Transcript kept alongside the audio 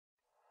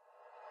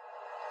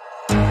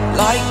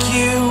like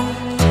you,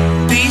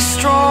 be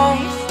strong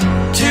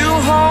to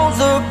hold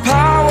the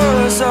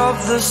powers of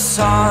the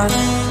sun.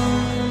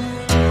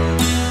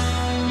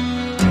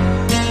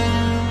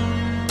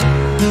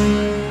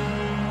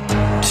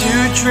 To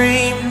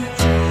dream,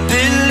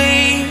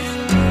 believe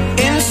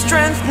in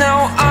strength, now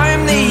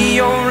I'm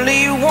the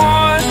only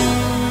one,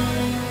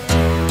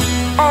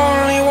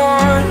 only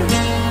one.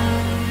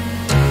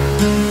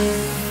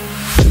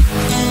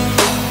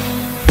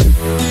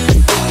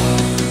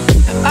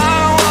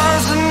 I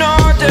was an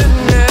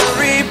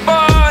ordinary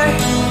boy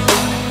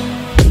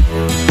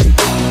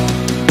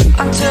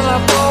until I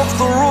broke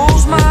the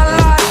rules, my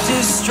life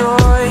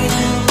destroyed,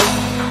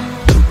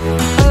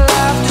 a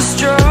life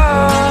destroyed.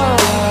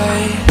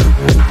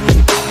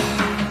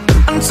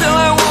 Until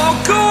I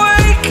walk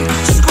awake,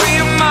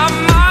 scream my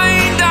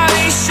mind, I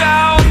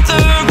shout,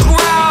 the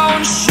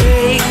ground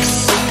shakes.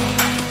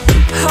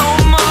 How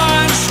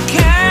much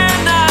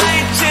can I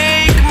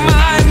take?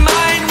 My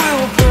mind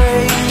will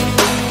break.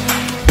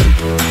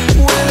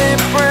 Will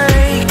it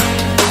break?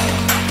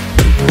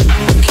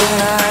 Can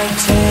I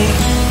take?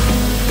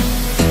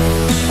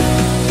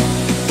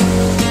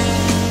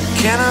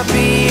 Can I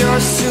be your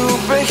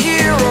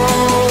superhero?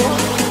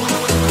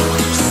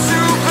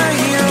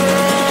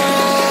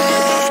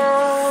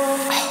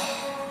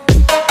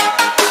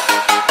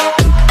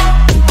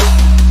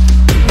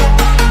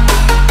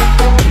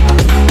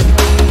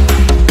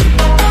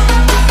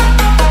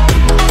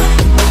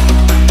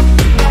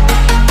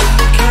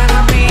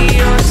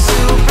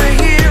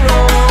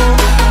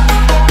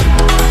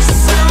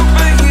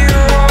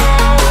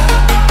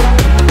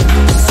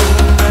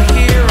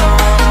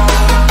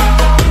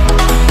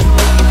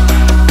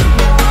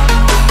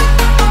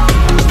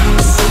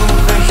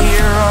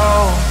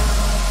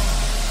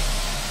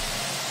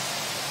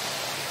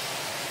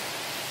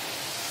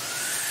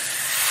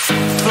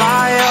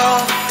 Fly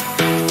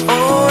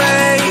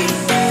away.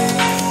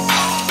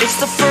 It's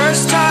the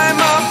first time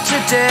of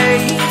today.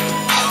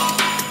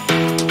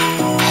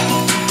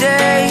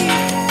 Today.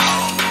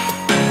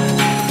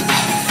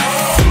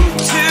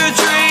 To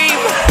dream,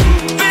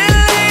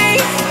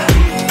 believe.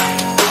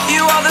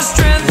 You are the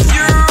strength,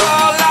 you're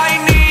all I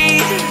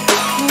need.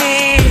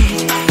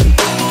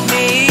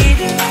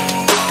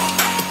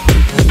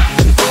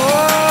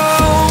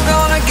 Oh,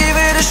 gonna give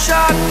it a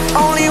shot.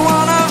 Only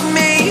one of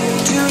me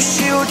to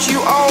shield you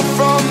all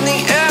from the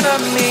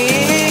enemy.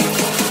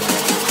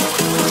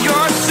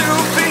 You're a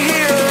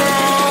superhero.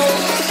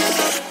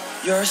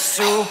 You're a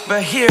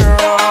superhero.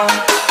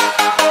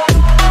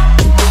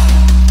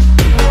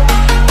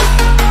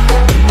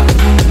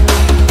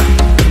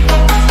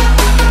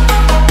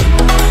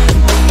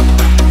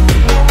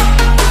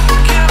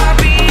 Can I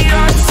be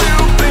your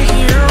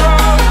superhero?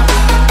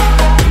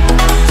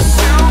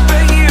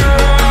 Superhero.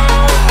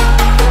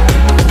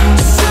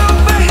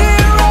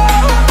 Superhero.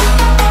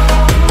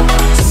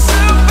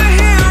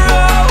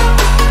 Superhero.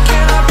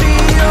 Can I be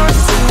your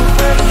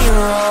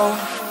superhero?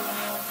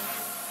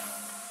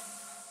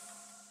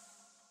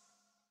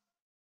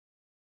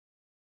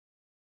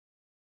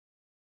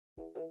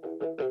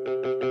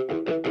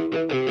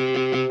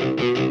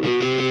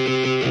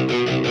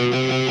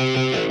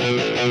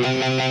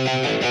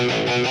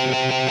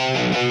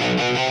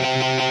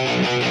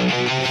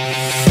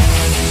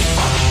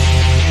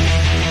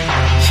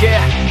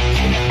 Yeah,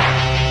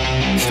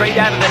 straight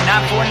out of the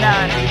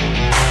 949.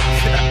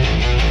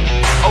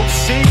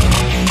 OC.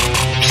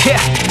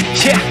 Yeah,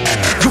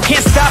 you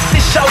can't stop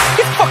this show.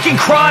 It's fucking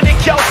chronic,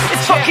 yo.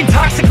 It's fucking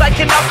toxic like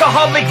an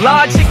alcoholic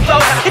logic flow.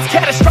 It's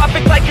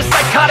catastrophic like a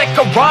psychotic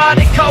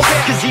erotico.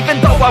 Cause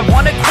even though I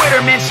wanna quit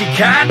her, man, she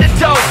kinda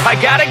dope. I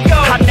gotta go.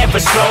 I never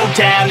slow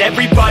down,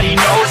 everybody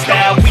knows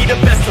now. We the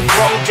best to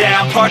throw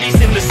down, parties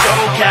in the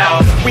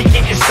SoCal. We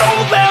getting so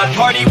loud,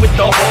 party with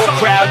the whole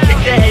crowd. Kick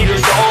the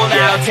haters all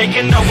out,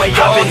 taking away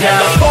all doubt. I've been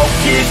hella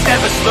focused,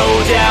 never slow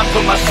down.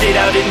 Put my shit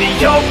out in the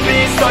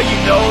open, so you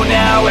know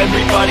now.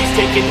 Everybody's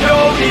taking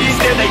notice,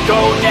 there they go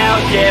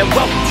now. Yeah,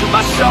 welcome to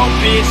my show,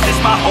 bitch. This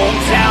my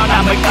hometown,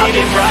 I'ma get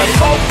it right.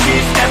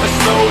 Focus, never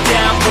slow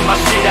down. Put my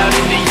shit out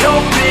in the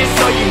open,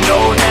 so you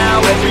know now.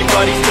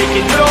 Everybody's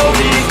taking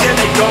notice, there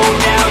they go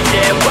now.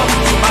 Yeah,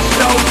 welcome to my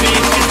show,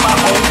 bitch. This my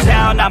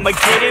hometown, I'ma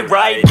get it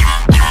right.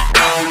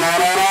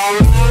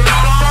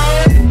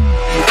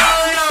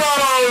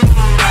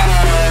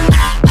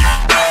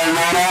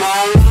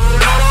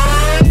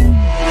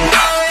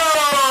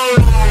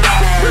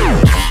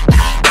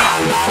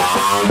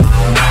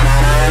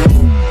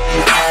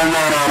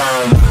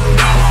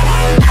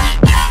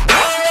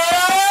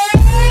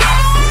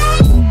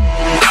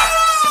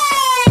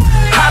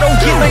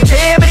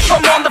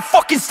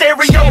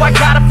 Stereo, I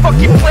got a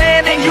fucking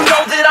plan, and you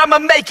know that I'ma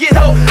make it.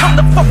 Oh, I'm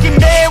the fucking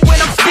man when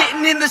I'm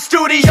spitting in the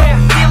studio.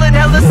 Feeling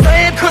hella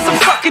slam, cause I'm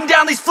sucking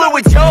down these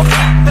fluids, yo.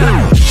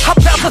 I'm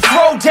about to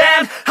throw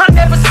down, I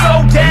never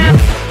slow down.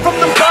 From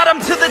the bottom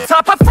to the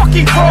top, I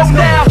fucking grow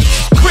now.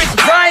 Chris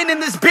Bryant in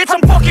this bitch,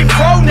 I'm fucking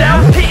pro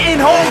now. Hitting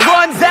home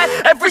runs at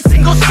every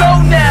single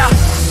show now.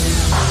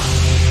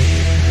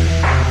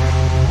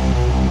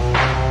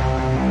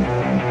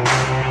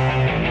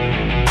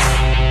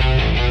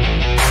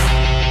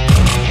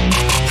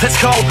 let's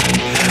go.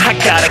 I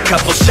got a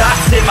couple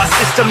shots in my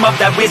system of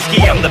that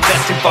whiskey. I'm the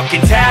best in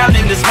fucking town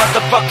in this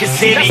motherfucking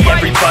city.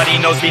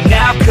 Everybody knows me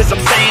now cause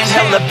I'm staying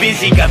hella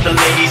busy. Got the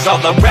ladies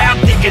all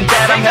around thinking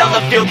that I'm hella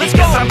filthy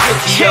cause I'm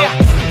guilty, yo.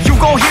 You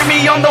gon' hear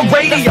me on the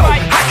radio.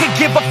 I could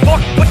give a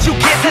fuck what you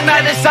get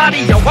tonight is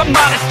audio. I'm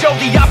honest, Joe,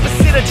 the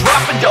opposite of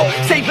dropping dough.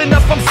 Saving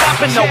up, I'm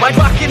stopping, no. I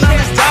rock it on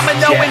this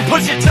domino and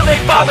push it till they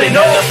fallin',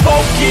 oh. Never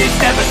focus,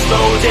 never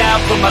slow down.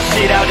 Put my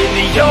shit out in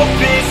the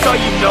open, so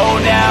you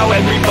know now.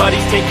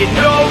 Everybody's taking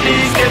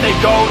notice, there they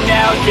go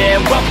now.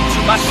 Yeah, welcome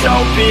to my show,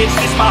 bitch.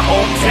 This my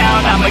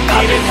hometown, I'ma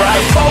get it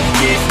right.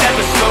 Focus,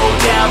 never slow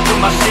down. Put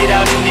my shit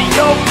out in the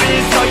open,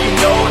 so you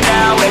know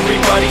now.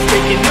 Everybody's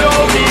taking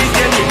notice,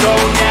 there they go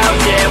now.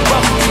 Yeah,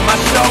 welcome to my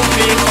show,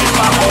 bitch. This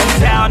my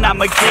hometown,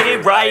 I'ma get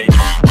it right.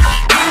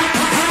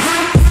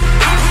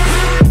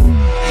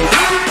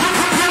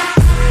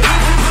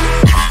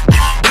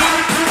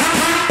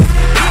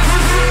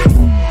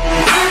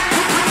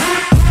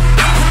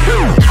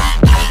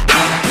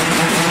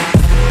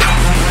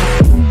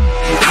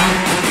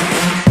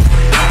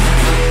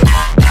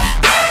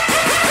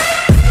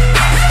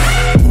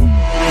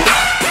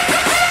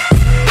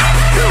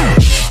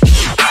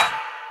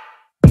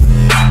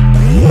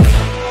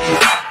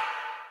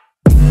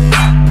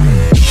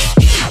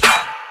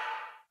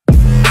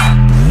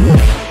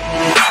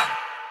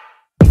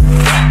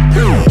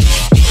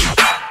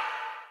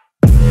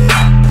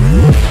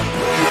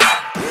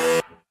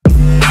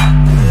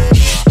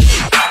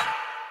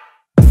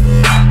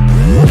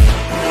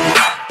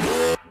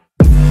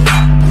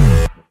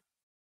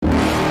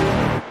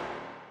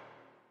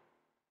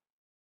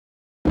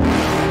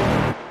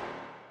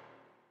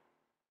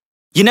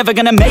 You're never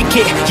gonna make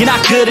it, you're not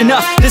good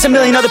enough. There's a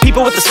million other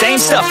people with the same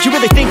stuff. You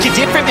really think you're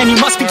different? Man, you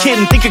must be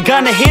kidding. Think you're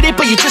gonna hit it,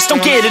 but you just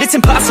don't get it. It's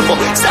impossible,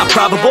 it's not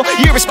probable,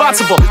 you're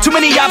irresponsible. Too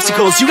many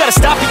obstacles, you gotta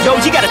stop it, yo.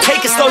 You gotta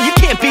take it slow, you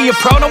can't be a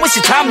pro. Don't waste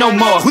your time no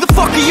more. Who the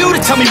fuck are you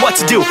to tell me what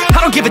to do?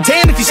 I don't give a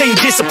damn if you say you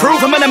disapprove.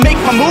 I'm gonna make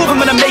my move, I'm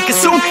gonna make it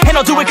soon. And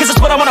I'll do it cause it's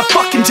what I wanna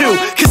fucking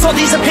do. Cause all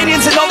these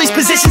opinions and all these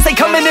positions, they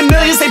come in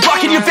millions, they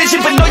blocking your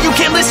vision. But no, you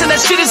can't listen, that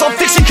shit is all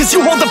fiction. Cause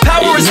you hold the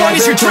power as long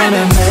as you're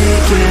dreaming.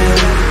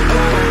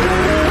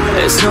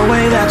 There's no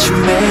way that you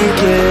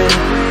make it.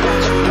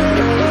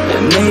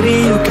 And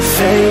maybe you can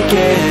fake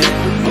it,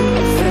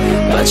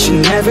 but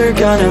you're never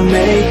gonna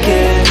make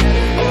it.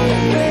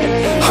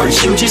 Are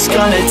you just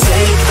gonna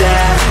take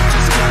that?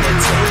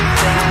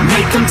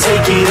 Make them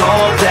take it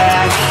all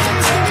back.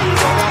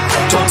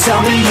 Don't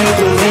tell me you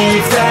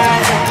believe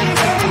that.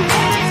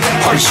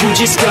 Are you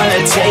just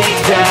gonna take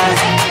that?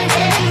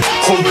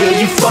 Or will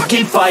you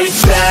fucking fight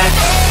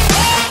back?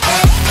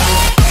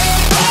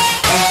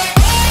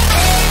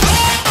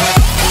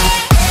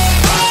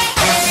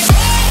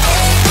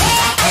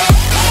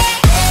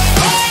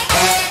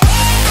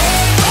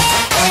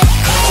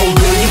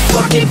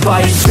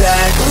 Fight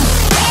back.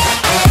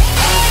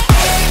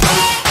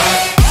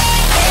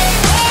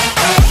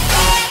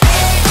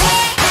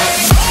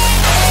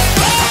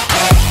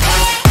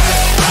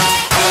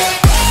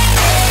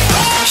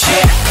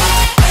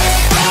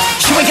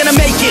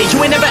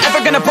 You ain't never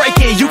ever gonna break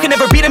it. You can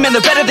never beat them and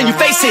they're better than you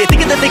face it.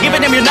 Thinking that they give a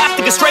damn, you're not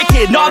thinking straight,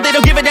 kid. No, they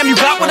don't give a damn, you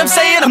got what I'm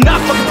saying? I'm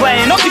not fucking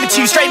playing, I'll give it to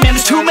you straight, man.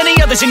 There's too many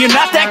others and you're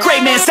not that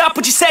great, man. Stop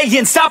what you're saying,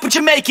 stop what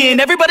you're making.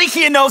 Everybody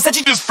here knows that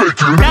you just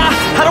faking. Nah,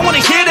 I don't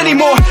wanna hear it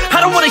anymore, I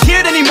don't wanna hear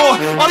it anymore.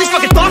 All these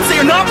fucking thoughts, they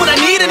are not what I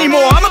need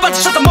anymore. I'm about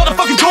to shut the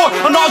motherfucking door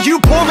on all you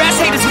poor ass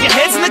haters with your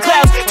heads in the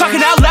clouds,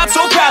 talking out loud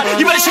so proud.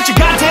 You better shut your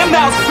goddamn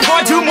mouth before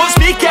I do more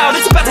speak out.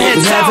 It's about to head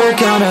south. Never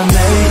gonna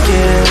make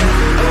it.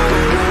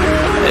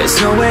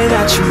 There's no way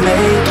that you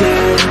make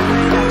it.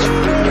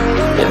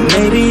 And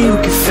maybe you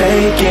can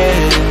fake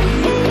it,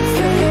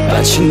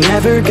 but you're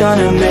never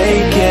gonna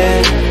make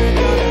it.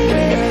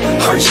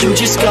 Are you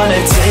just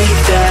gonna take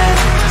that?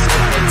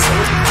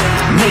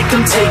 Make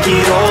them take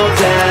it all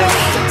back.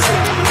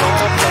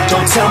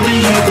 Don't tell me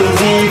you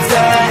believe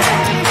that.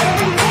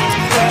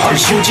 Are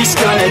you just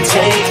gonna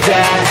take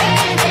that?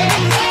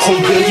 Or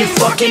will you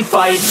fucking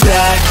fight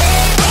back?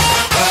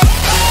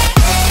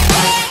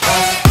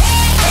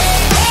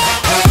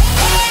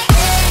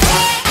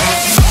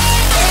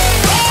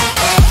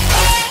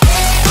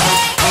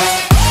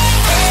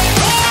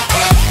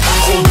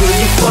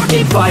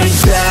 Fight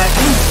back.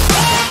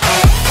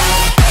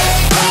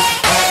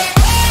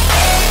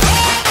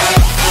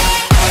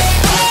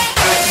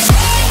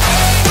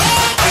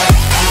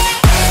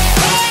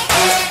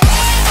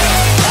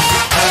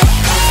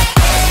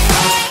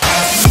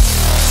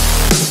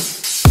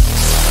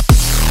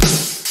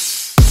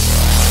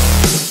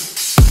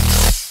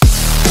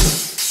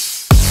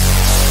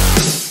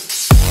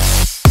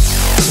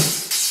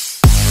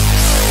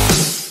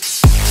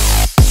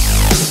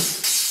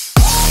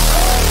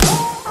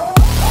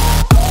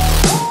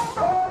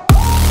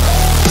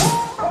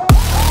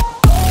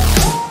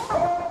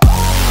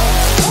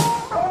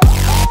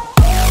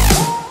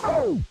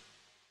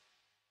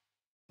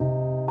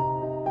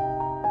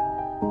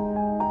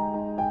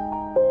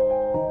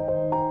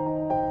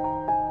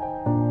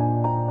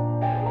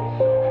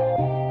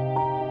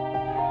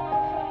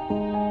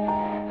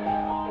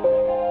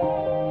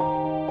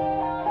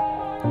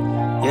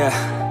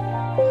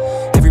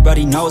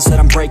 knows that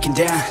I'm breaking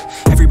down.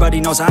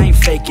 Everybody knows I ain't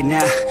faking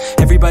now.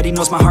 Everybody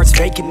knows my heart's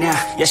vacant now.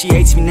 Yeah, she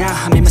hates me now,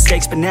 I made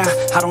mistakes but now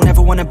I don't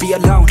ever wanna be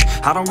alone.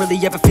 I don't really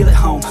ever feel at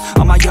home.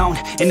 On my own,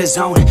 in the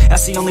zone,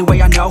 that's the only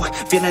way I know.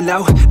 Feeling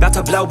low, about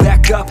to blow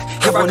back up.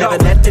 Here I won't ever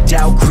let the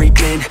doubt creep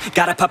in.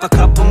 Gotta pop a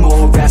couple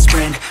more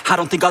aspirin. I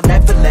don't think I'll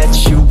ever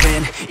let you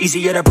in.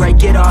 Easier to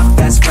break it off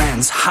best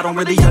friends. I don't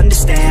really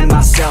understand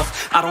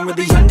myself. I don't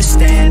really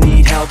understand,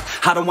 need help.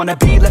 I don't wanna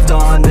be left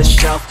on the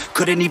shelf.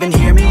 Couldn't even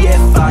hear me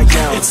if I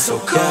yelled. It's so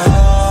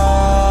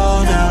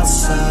cold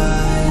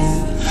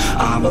outside,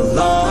 I'm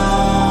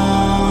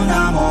alone,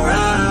 I'm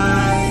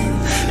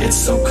alright. It's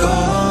so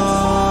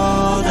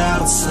cold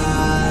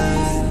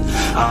outside,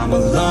 I'm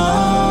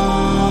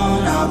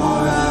alone, I'm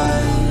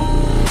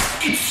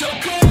alright. It's so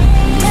cold.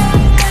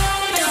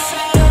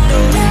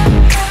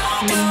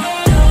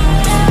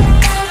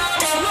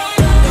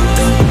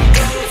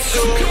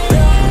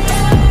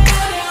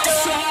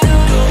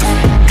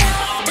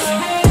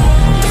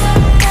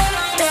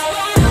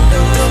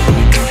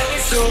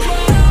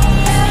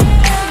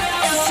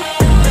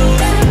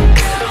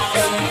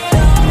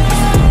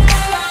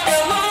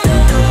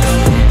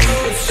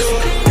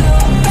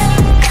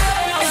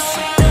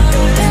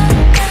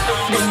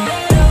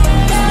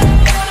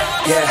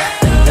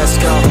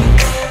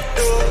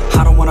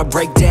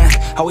 Break down,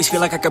 always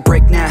feel like I could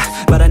break now,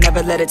 but I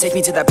never let it take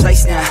me to that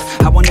place now.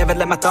 I won't ever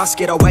let my thoughts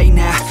get away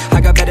now. I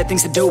got better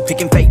things to do,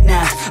 picking fate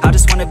now. I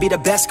just wanna be the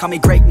best, call me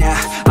great now.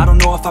 I don't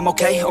know if I'm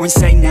okay or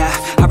insane now.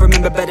 I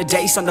remember better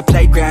days on the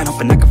playground,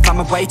 hoping I can find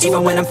my way.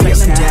 Even when I'm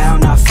feeling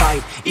down, I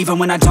fight. Even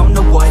when I don't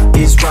know what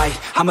is right,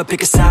 I'ma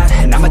pick a side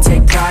and I'ma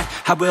take pride.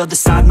 I will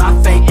decide my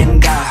fate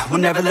and I will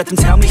never let them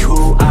tell me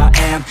who I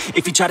am.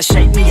 If you try to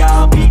shake me,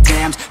 I'll be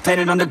damned.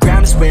 Planet on the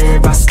ground is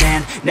where I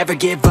stand. Never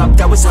give up,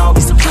 that was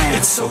always the plan.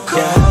 It's so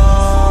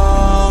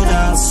cold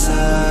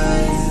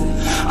outside,